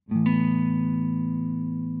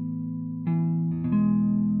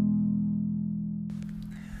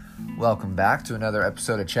Welcome back to another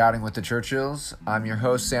episode of Chatting with the Churchills. I'm your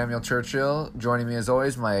host, Samuel Churchill. Joining me as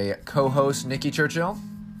always, my co-host, Nikki Churchill.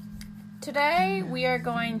 Today, we are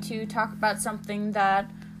going to talk about something that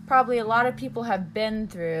probably a lot of people have been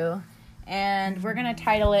through, and we're going to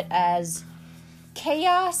title it as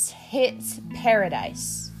Chaos Hits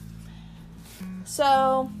Paradise.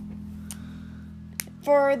 So,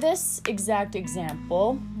 for this exact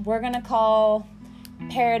example, we're going to call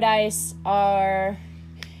Paradise our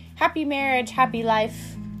happy marriage, happy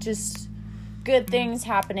life, just good things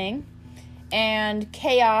happening, and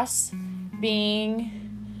chaos being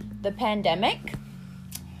the pandemic,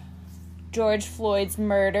 George Floyd's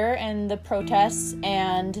murder, and the protests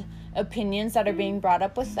and opinions that are being brought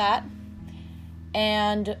up with that.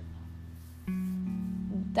 And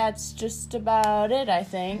that's just about it, I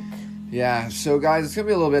think. Yeah, so guys, it's going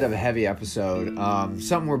to be a little bit of a heavy episode.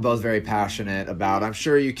 Something we're both very passionate about. I'm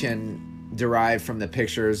sure you can derive from the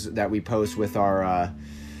pictures that we post with our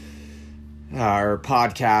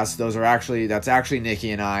podcast. That's actually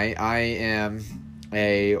Nikki and I. I am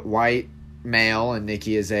a white male and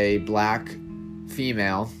Nikki is a black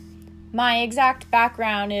female. My exact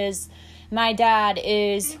background is my dad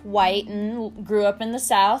is white and grew up in the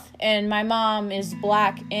South, and my mom is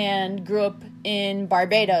black and grew up in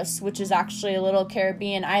Barbados, which is actually a little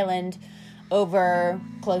Caribbean island over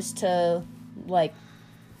close to like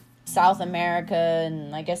South America,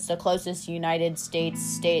 and I guess the closest United States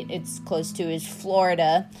state it's close to is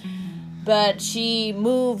Florida. But she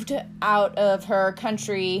moved out of her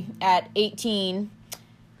country at 18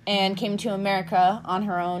 and came to America on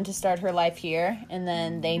her own to start her life here. And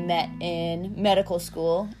then they met in medical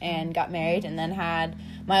school and got married, and then had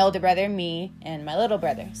my older brother, me, and my little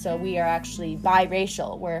brother. So we are actually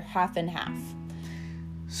biracial. We're half and half.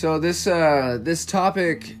 So this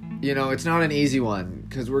topic, it's not an easy one,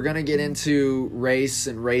 because we're going to get into race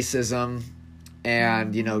and racism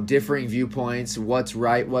and, differing viewpoints, what's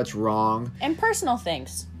right, what's wrong. And personal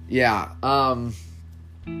things. Yeah. A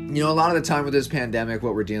lot of the time with this pandemic,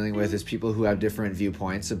 what we're dealing with is people who have different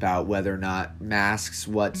viewpoints about whether or not masks,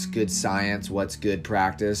 what's good science, what's good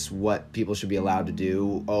practice, what people should be allowed to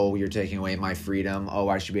do. Oh, you're taking away my freedom. Oh,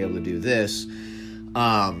 I should be able to do this.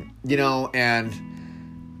 And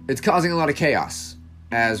it's causing a lot of chaos.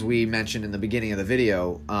 As we mentioned in the beginning of the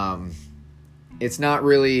video, it's not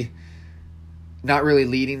really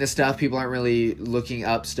leading to stuff. People aren't really looking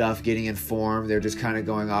up stuff, getting informed. They're just kind of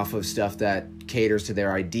going off of stuff that caters to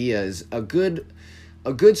their ideas. A good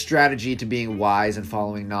strategy to being wise and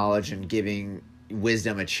following knowledge and giving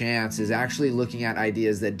wisdom a chance is actually looking at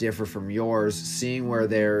ideas that differ from yours, seeing where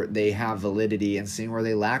they have validity and seeing where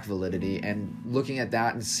they lack validity, and looking at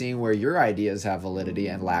that and seeing where your ideas have validity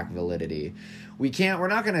and lack validity. We're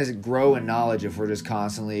not going to grow in knowledge if we're just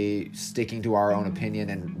constantly sticking to our own opinion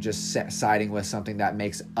and just siding with something that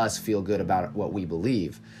makes us feel good about what we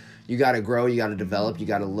believe. You got to grow, you got to develop, you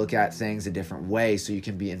got to look at things a different way so you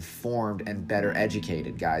can be informed and better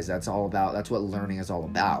educated, guys. That's what learning is all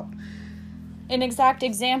about. An exact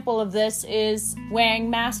example of this is wearing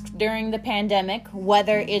masks during the pandemic,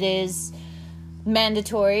 whether it is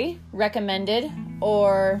mandatory, recommended,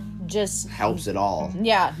 or just helps at all.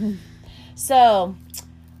 Yeah. So,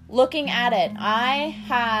 looking at it, I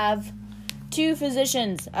have 2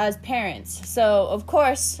 physicians as parents. So, of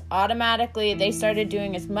course, automatically they started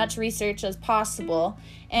doing as much research as possible.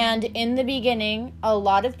 And in the beginning, a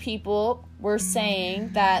lot of people were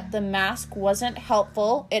saying that the mask wasn't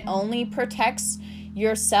helpful. It only protects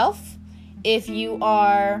yourself if you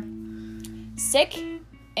are sick,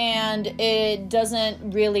 and it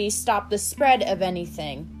doesn't really stop the spread of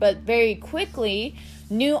anything. But very quickly,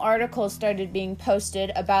 new articles started being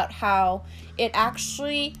posted about how it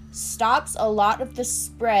actually stops a lot of the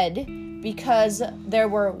spread because there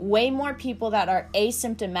were way more people that are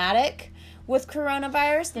asymptomatic with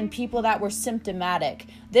coronavirus than people that were symptomatic.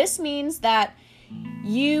 This means that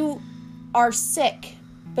you are sick,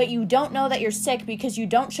 but you don't know that you're sick because you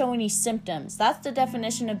don't show any symptoms. That's the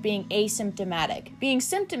definition of being asymptomatic. Being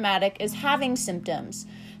symptomatic is having symptoms.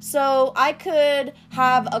 So I could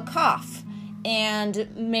have a cough, and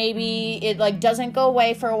maybe it doesn't go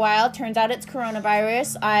away for a while. Turns out it's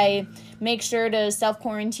coronavirus. I make sure to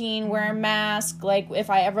self-quarantine, wear a mask,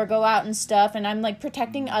 if I ever go out and stuff, and I'm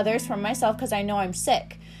protecting others from myself because I know I'm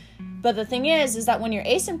sick. But the thing is that when you're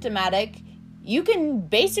asymptomatic, you can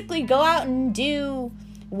basically go out and do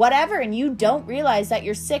whatever, and you don't realize that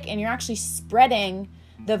you're sick and you're actually spreading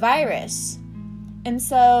the virus. And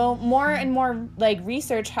so more and more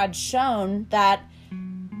research had shown that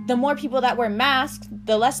the more people that wear masks,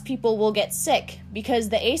 the less people will get sick, because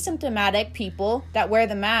the asymptomatic people that wear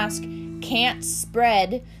the mask can't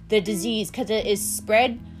spread the disease because it is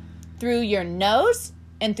spread through your nose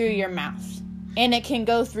and through your mouth. And it can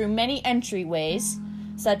go through many entryways,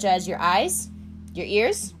 such as your eyes, your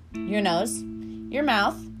ears, your nose, your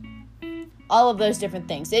mouth, all of those different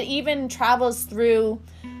things. It even travels through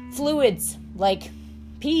fluids like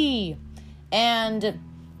pee and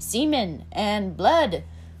semen and blood.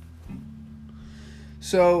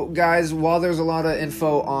 So, guys, while there's a lot of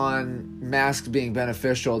info on masks being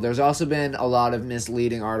beneficial, there's also been a lot of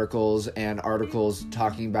misleading articles and articles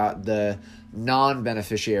talking about the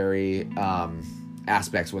non-beneficiary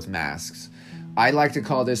aspects with masks. I like to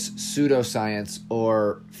call this pseudoscience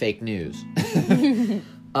or fake news.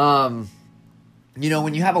 When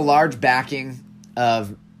you have a large backing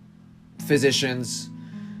of physicians,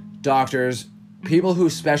 doctors, people who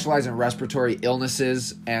specialize in respiratory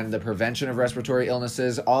illnesses and the prevention of respiratory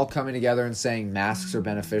illnesses all coming together and saying masks are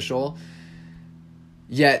beneficial.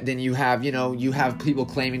 Yet then you have people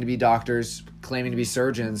claiming to be doctors, claiming to be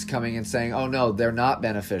surgeons coming and saying, oh no, they're not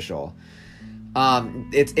beneficial.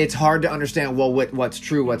 It's hard to understand, well, what's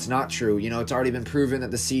true, what's not true. It's already been proven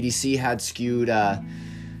that the CDC had skewed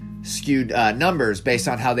numbers based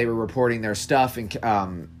on how they were reporting their stuff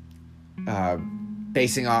and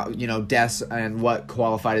basing on, deaths and what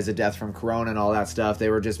qualified as a death from corona and all that stuff. They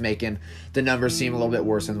were just making the numbers seem a little bit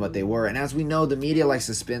worse than what they were. And as we know, the media likes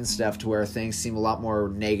to spin stuff to where things seem a lot more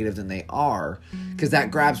negative than they are, because that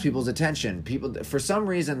grabs people's attention. People, for some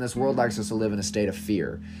reason, this world likes us to live in a state of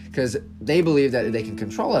fear because they believe that they can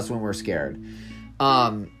control us when we're scared.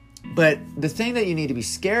 But the thing that you need to be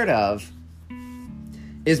scared of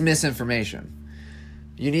is misinformation.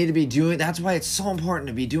 You need to be that's why it's so important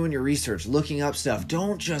to be doing your research, looking up stuff.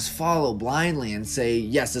 Don't just follow blindly and say,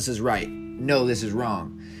 yes, this is right. No, this is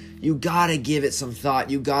wrong. You gotta give it some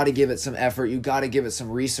thought. You gotta give it some effort. You gotta give it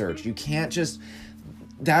some research. You can't just,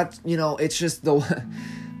 it's just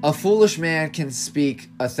a foolish man can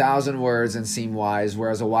speak 1,000 words and seem wise,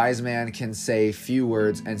 whereas a wise man can say few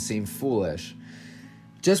words and seem foolish.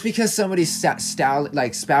 Just because somebody's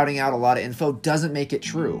spouting out a lot of info doesn't make it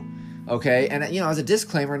true. Okay, and as a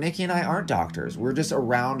disclaimer, Nikki and I aren't doctors. We're just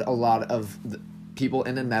around a lot of people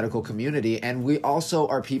in the medical community, and we also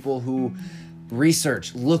are people who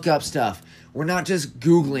research, look up stuff. We're not just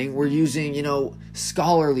Googling. We're using,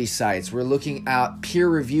 scholarly sites. We're looking at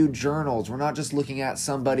peer-reviewed journals. We're not just looking at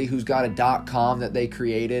somebody who's got a .com that they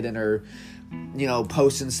created and are,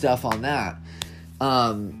 posting stuff on that.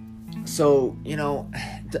 So,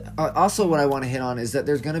 also what I want to hit on is that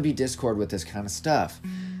there's going to be discord with this kind of stuff.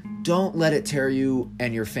 Don't let it tear you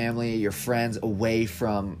and your family, your friends away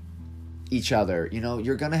from each other.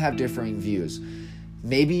 You're going to have differing views.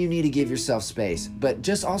 Maybe you need to give yourself space, but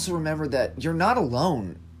just also remember that you're not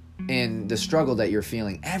alone in the struggle that you're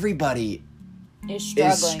feeling. Everybody is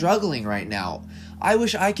struggling right now. I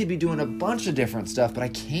wish I could be doing a bunch of different stuff, but I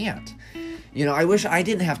can't. I wish I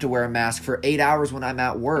didn't have to wear a mask for 8 hours when I'm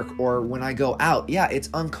at work or when I go out. Yeah, it's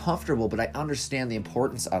uncomfortable, but I understand the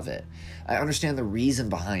importance of it. I understand the reason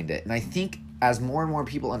behind it. And I think as more and more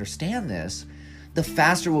people understand this, the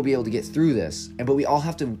faster we'll be able to get through this. But we all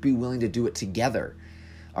have to be willing to do it together.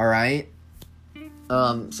 All right?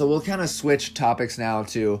 So we'll kind of switch topics now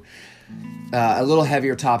to a little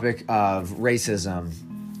heavier topic of racism.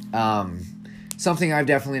 Something I've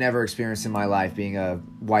definitely never experienced in my life, being a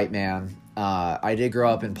white man. I did grow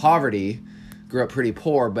up in poverty, grew up pretty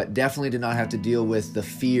poor, but definitely did not have to deal with the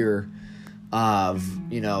fear of,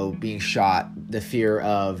 being shot, the fear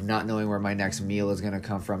of not knowing where my next meal is going to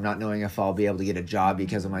come from, not knowing if I'll be able to get a job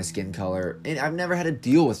because of my skin color. And I've never had to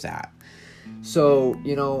deal with that. So,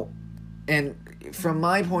 and from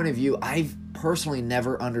my point of view, I've personally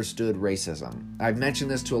never understood racism. I've mentioned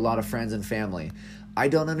this to a lot of friends and family. I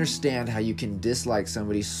don't understand how you can dislike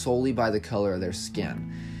somebody solely by the color of their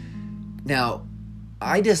skin. Now,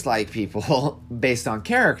 I dislike people based on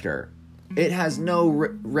character. It has no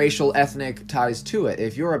racial, ethnic ties to it.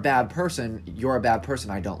 If you're a bad person, you're a bad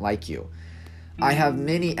person. I don't like you. I have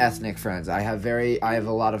many ethnic friends. I have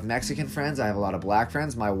a lot of Mexican friends. I have a lot of black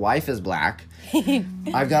friends. My wife is black.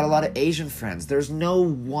 I've got a lot of Asian friends. There's no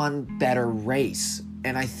one better race.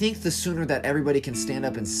 And I think the sooner that everybody can stand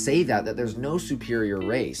up and say that there's no superior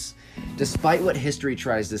race, despite what history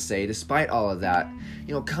tries to say, despite all of that,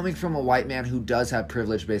 coming from a white man who does have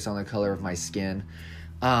privilege based on the color of my skin,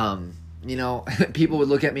 people would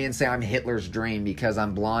look at me and say I'm Hitler's dream because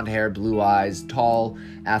I'm blonde-haired, blue eyes, tall,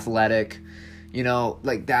 athletic,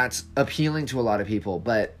 that's appealing to a lot of people.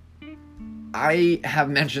 But I have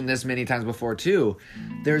mentioned this many times before too.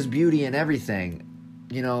 There's beauty in everything.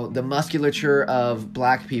 The musculature of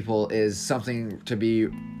black people is something to be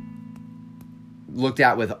looked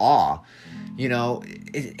at with awe. You know,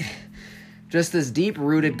 just this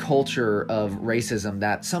deep-rooted culture of racism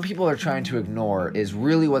that some people are trying to ignore is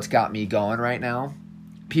really what's got me going right now.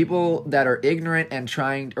 People that are ignorant and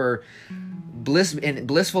trying, or in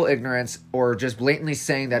blissful ignorance, or just blatantly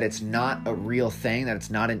saying that it's not a real thing, that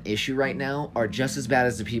it's not an issue right now, are just as bad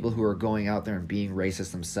as the people who are going out there and being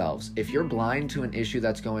racist themselves. If you're blind to an issue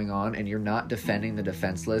that's going on and you're not defending the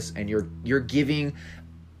defenseless, and you're giving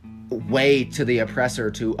way to the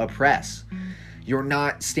oppressor to oppress, you're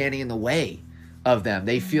not standing in the way of them.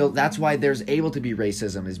 They feel that's why there's able to be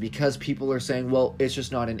racism, is because people are saying, well, it's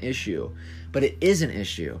just not an issue. But it is an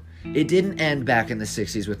issue. It didn't end back in the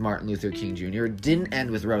 60s with Martin Luther King Jr. It didn't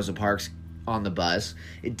end with Rosa Parks on the bus.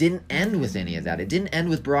 It didn't end with any of that. It didn't end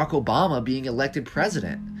with Barack Obama being elected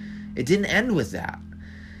president. It didn't end with that.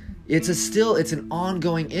 It's an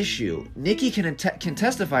ongoing issue. Nikki can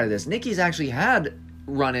testify to this. Nikki's actually had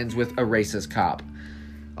run-ins with a racist cop.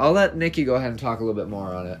 I'll let Nikki go ahead and talk a little bit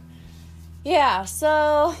more on it. Yeah,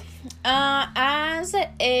 so as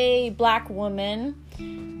a black woman,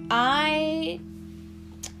 I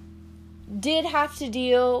did have to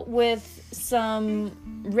deal with some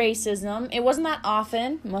racism. It wasn't that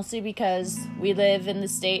often, mostly because we live in the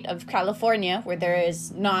state of California, where there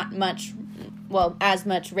is not much, well, as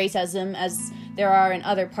much racism as there are in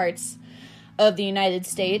other parts of the United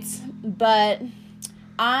States. But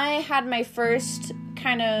I had my first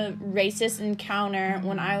kind of racist encounter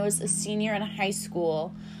when I was a senior in high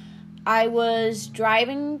school. I was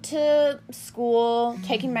driving to school,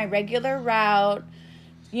 taking my regular route,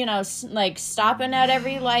 you know, like stopping at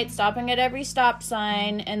every light, stopping at every stop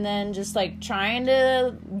sign, and then just like trying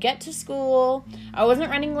to get to school. I wasn't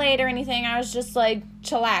running late or anything. I was just like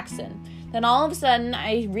chillaxing. Then all of a sudden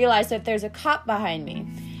I realized that there's a cop behind me.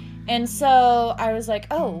 And so I was like,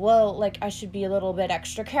 oh, well, like, I should be a little bit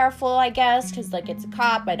extra careful, I guess, because, like, it's a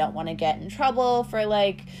cop. I don't want to get in trouble for,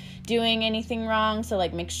 like, doing anything wrong. So,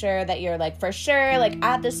 like, make sure that you're, like, for sure, like,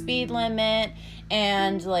 at the speed limit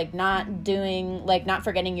and, like, not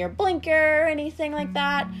forgetting your blinker or anything like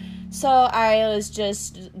that. So I was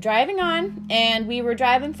just driving on, and we were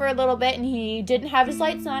driving for a little bit, and he didn't have his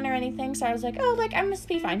lights on or anything, so I was like, oh, like, I must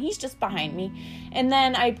be fine. He's just behind me. And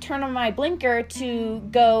then I turned on my blinker to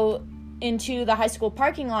go into the high school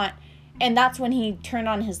parking lot, and that's when he turned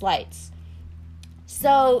on his lights.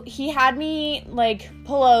 So he had me, like,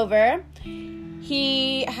 pull over.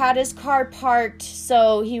 He had his car parked,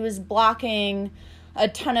 so he was blocking a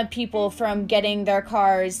ton of people from getting their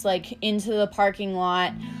cars, like, into the parking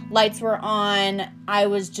lot. Lights were on. I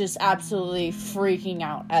was just absolutely freaking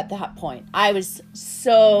out at that point. I was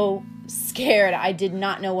so scared. I did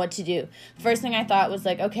not know what to do. First thing I thought was,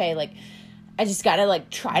 like, okay, like, I just gotta, like,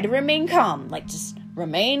 try to remain calm. Like, just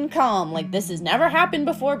remain calm. Like, this has never happened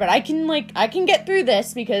before, but I can get through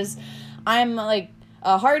this because I'm, like,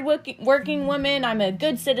 a hard-working woman. I'm a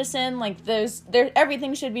good citizen. Like,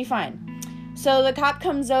 everything should be fine. So the cop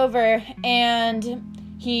comes over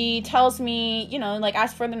and he tells me, you know, like,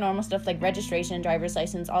 asks for the normal stuff, like registration, driver's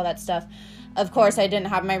license, all that stuff. Of course, I didn't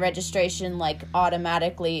have my registration, like,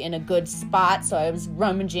 automatically in a good spot, so I was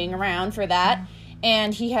rummaging around for that.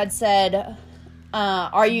 And he had said,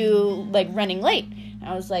 are you, like, running late?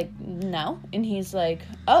 I was like, no. And he's like,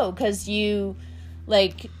 oh, because you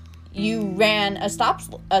ran a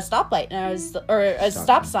stoplight, and a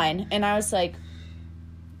stop sign. And I was like,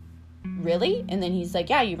 really? And then he's like,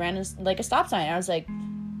 yeah, you ran a stop sign. I was like,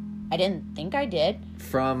 I didn't think I did.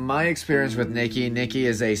 From my experience with Nikki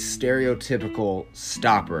is a stereotypical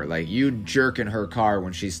stopper. Like, you jerk in her car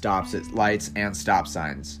when she stops at lights and stop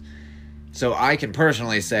signs. So I can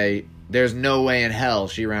personally say there's no way in hell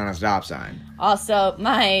she ran a stop sign. Also,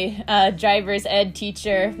 my driver's ed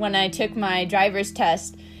teacher, when I took my driver's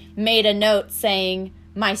test, made a note saying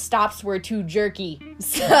my stops were too jerky.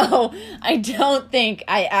 So I don't think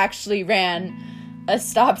I actually ran a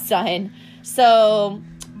stop sign. So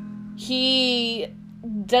he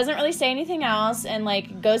doesn't really say anything else and,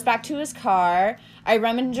 like, goes back to his car. I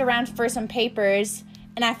rummage around for some papers,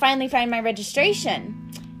 and I finally find my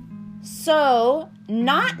registration. So,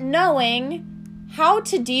 not knowing how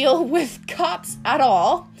to deal with cops at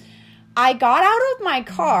all, I got out of my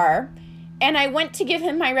car, and I went to give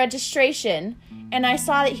him my registration, and I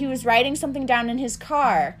saw that he was writing something down in his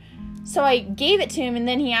car. So I gave it to him, and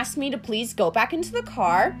then he asked me to please go back into the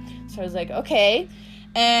car. So I was like, okay.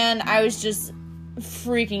 And I was just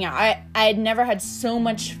freaking out. I had never had so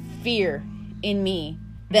much fear in me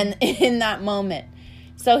than in that moment.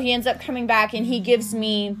 So he ends up coming back, and he gives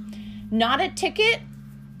me not a ticket,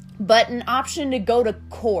 but an option to go to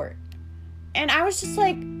court. And I was just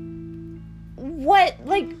like, what?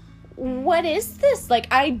 Like, what is this?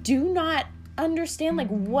 Like, I do not understand, like,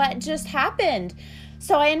 what just happened.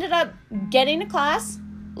 So I ended up getting to class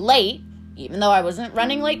late, even though I wasn't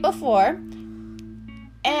running late before.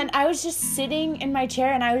 And I was just sitting in my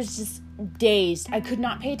chair and I was just dazed. I could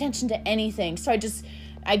not pay attention to anything. So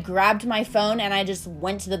I grabbed my phone and I just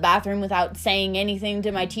went to the bathroom without saying anything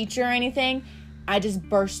to my teacher or anything. I just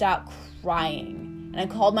burst out crying. And I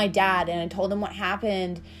called my dad and I told him what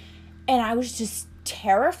happened. And I was just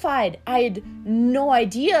terrified. I had no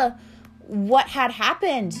idea what had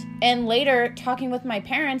happened. And later, talking with my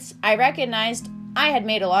parents, I recognized I had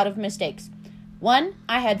made a lot of mistakes. One,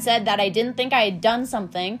 I had said that I didn't think I had done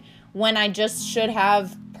something when I just should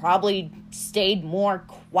have probably stayed more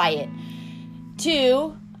quiet.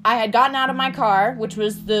 Two, I had gotten out of my car, which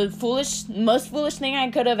was the most foolish thing I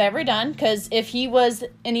could have ever done, because if he was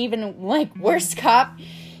an even, like, worse cop,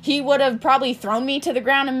 he would have probably thrown me to the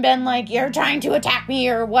ground and been like, you're trying to attack me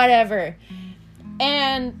or whatever.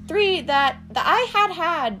 And three, that I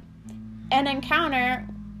had an encounter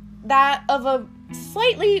that of a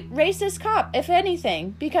slightly racist cop, if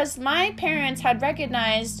anything, because my parents had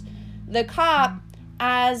recognized the cop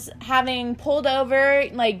as having pulled over,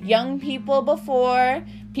 like, young people before,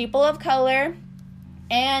 people of color,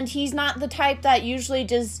 and he's not the type that usually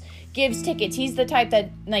just gives tickets. He's the type that,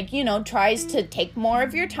 like, you know, tries to take more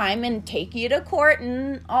of your time and take you to court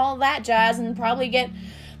and all that jazz and probably get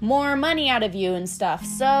more money out of you and stuff.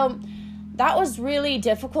 So that was really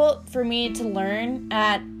difficult for me to learn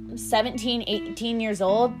at 17, 18 years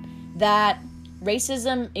old, that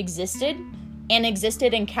racism existed, and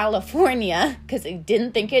existed in California, because I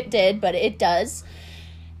didn't think it did, but it does.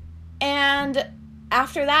 And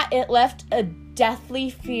after that, it left a deathly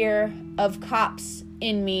fear of cops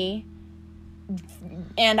in me,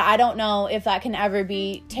 and I don't know if that can ever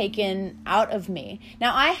be taken out of me.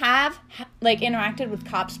 Now, I have, like, interacted with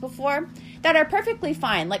cops before that are perfectly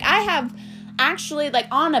fine. Like, I have actually, like,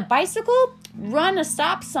 on a bicycle, run a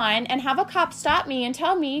stop sign and have a cop stop me and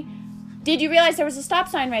tell me, did you realize there was a stop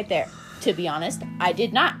sign right there? To be honest, I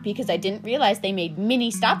did not, because I didn't realize they made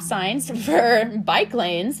mini stop signs for bike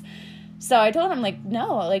lanes. So I told him, like,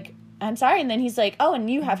 no, like, I'm sorry. And then he's like, oh,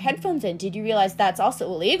 and you have headphones in. Did you realize that's also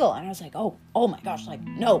illegal? And I was like, oh my gosh, like,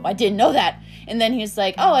 no, I didn't know that. And then he's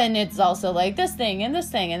like, oh, and it's also like this thing and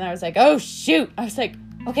this thing. And I was like, oh, shoot. I was like,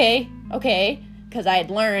 okay. Because I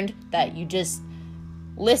had learned that you just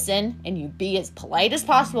listen and you be as polite as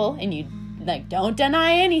possible and you, like, don't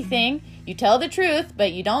deny anything. You tell the truth,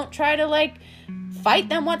 but you don't try to, like, fight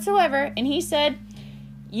them whatsoever. And he said,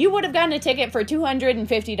 you would have gotten a ticket for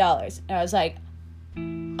 $250. And I was like,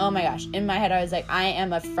 oh my gosh. In my head, I was like, I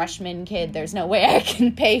am a freshman kid. There's no way I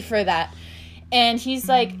can pay for that. And he's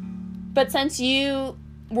like, but since you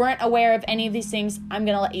weren't aware of any of these things, I'm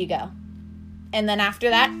going to let you go. And then after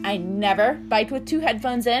that, I never biked with 2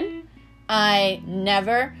 headphones in. I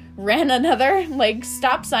never ran another, like,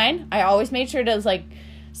 stop sign. I always made sure to, like,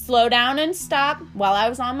 slow down and stop while I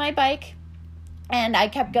was on my bike. And I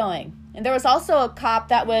kept going. And there was also a cop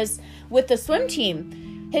that was with the swim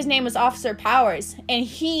team. His name was Officer Powers. And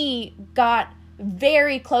he got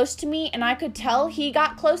very close to me. And I could tell he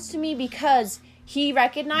got close to me because he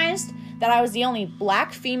recognized that I was the only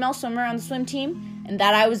black female swimmer on the swim team. And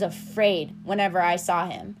that I was afraid whenever I saw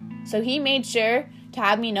him. So he made sure to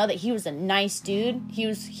have me know that he was a nice dude. He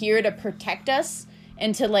was here to protect us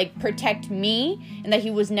and to, like, protect me, and that he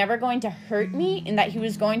was never going to hurt me, and that he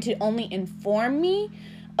was going to only inform me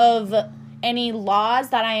of any laws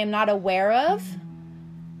that I am not aware of.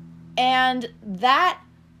 And that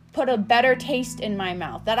put a better taste in my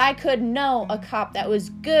mouth, that I could know a cop that was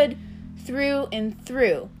good through and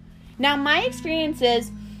through. Now, my experiences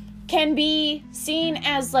can be seen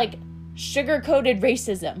as, like, sugar-coated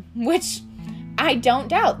racism, which I don't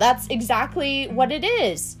doubt. That's exactly what it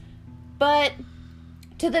is. But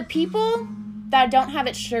to the people that don't have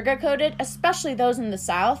it sugar-coated, especially those in the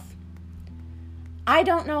South, I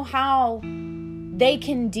don't know how they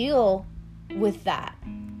can deal with that.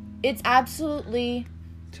 It's absolutely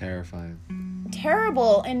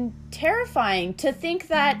terrible and terrifying to think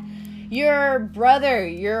that your brother,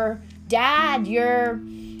 your dad, your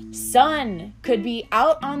son could be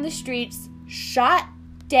out on the streets shot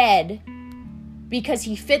dead because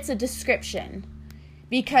he fits a description,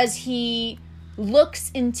 because he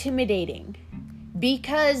looks intimidating,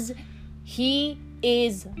 because he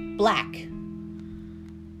is black.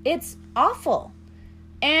 It's awful.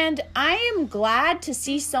 And I am glad to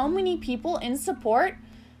see so many people in support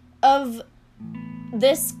of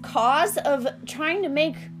this cause of trying to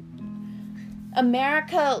make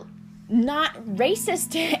America not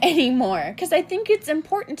racist anymore. Because I think it's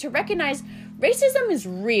important to recognize Racism is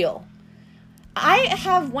real. I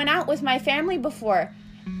have went out with my family before,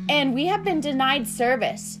 and we have been denied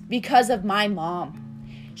service because of my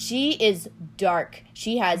mom. She is dark.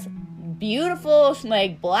 She has beautiful,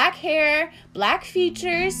 like, black hair, black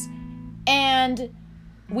features, and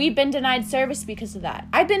we've been denied service because of that.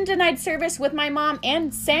 I've been denied service with my mom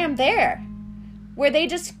and Sam there, where they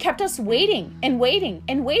just kept us waiting and waiting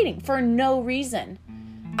and waiting for no reason.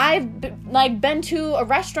 I've been to a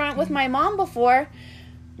restaurant with my mom before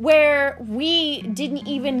where we didn't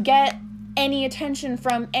even get any attention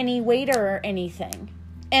from any waiter or anything.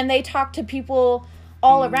 And they talked to people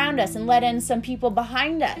all around us and let in some people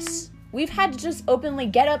behind us. We've had to just openly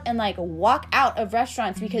get up and walk out of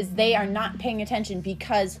restaurants because they are not paying attention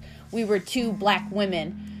because we were two black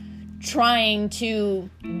women trying to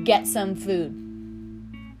get some food.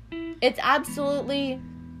 It's absolutely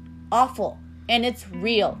awful, and it's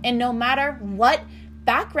real. And no matter what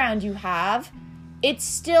background you have, it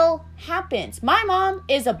still happens. My mom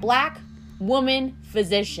is a black woman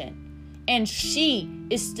physician, and she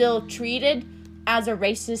is still treated as a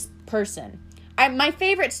racist person. My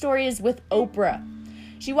favorite story is with Oprah.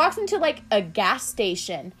 She walks into a gas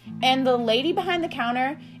station, and the lady behind the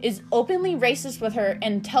counter is openly racist with her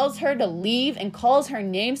and tells her to leave and calls her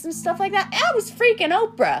names and stuff like that. That was freaking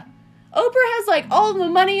Oprah. Oprah has all the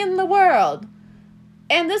money in the world.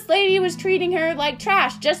 And this lady was treating her like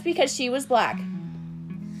trash just because she was black.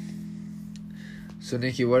 So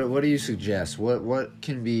Nikki, what do you suggest? What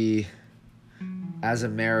can be, as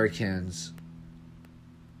Americans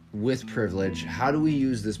with privilege, how do we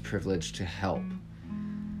use this privilege to help?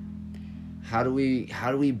 How do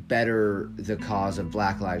we better the cause of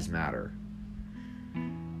Black Lives Matter?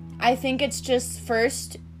 I think it's just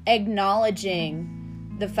first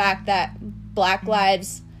acknowledging the fact that Black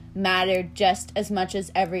lives matter just as much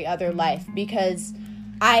as every other life, because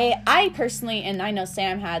I personally, and I know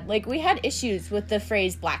Sam had, we had issues with the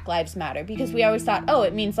phrase Black Lives Matter because we always thought,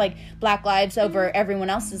 it means black lives over everyone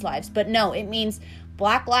else's lives. But no, it means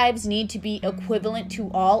black lives need to be equivalent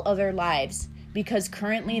to all other lives because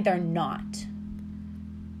currently they're not.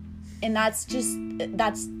 And that's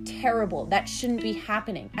terrible. That shouldn't be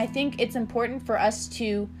happening. I think it's important for us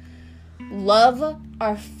to love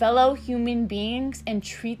our fellow human beings and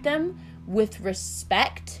treat them with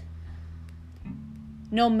respect,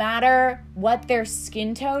 no matter what their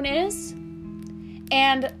skin tone is.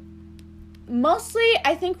 And mostly,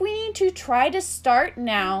 I think we need to try to start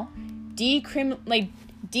now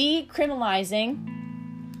decriminalizing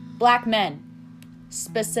black men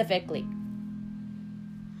specifically.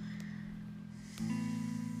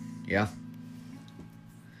 Yeah.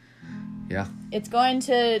 It's going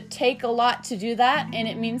to take a lot to do that, and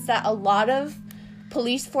it means that a lot of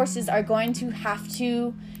police forces are going to have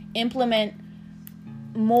to implement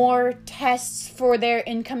more tests for their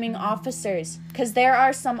incoming officers, because there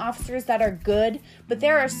are some officers that are good, but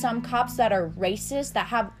there are some cops that are racist, that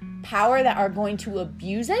have power, that are going to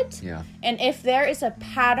abuse it. Yeah. And if there is a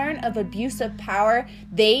pattern of abuse of power,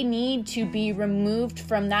 they need to be removed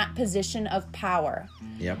from that position of power.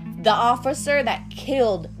 Yep. The officer that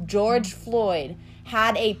killed George Floyd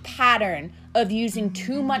had a pattern of using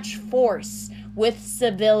too much force with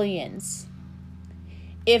civilians.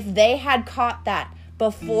 If they had caught that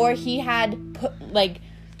before he had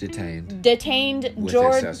detained with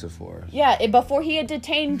George, excessive force. Yeah, before he had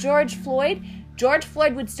detained George Floyd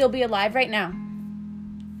would still be alive right now.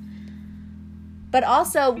 But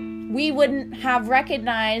also, we wouldn't have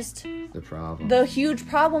recognized the huge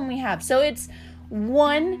problem we have. So it's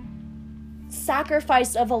one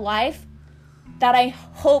sacrifice of a life that I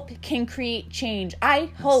hope can create change.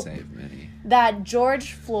 I hope that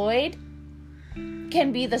George Floyd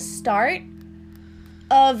can be the start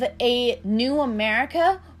of a new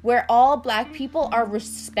America where all black people are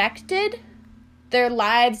respected, their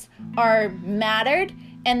lives are mattered,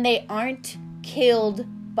 and they aren't killed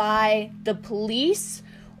by the police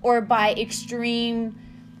or by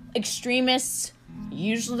extremists.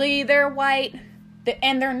 Usually they're white,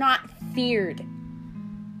 and they're not feared.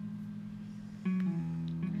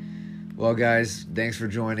 Well, guys, thanks for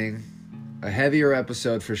joining. A heavier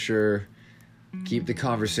episode for sure. Keep the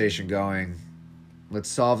conversation going. Let's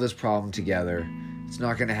solve this problem together. It's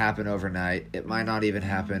not going to happen overnight. It might not even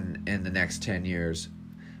happen in the next 10 years.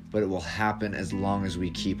 But it will happen as long as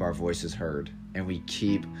we keep our voices heard and we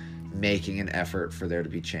keep making an effort for there to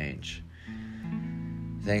be change.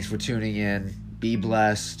 Thanks for tuning in. Be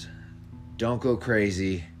blessed. Don't go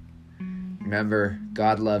crazy. Remember,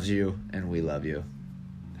 God loves you and we love you.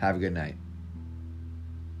 Have a good night.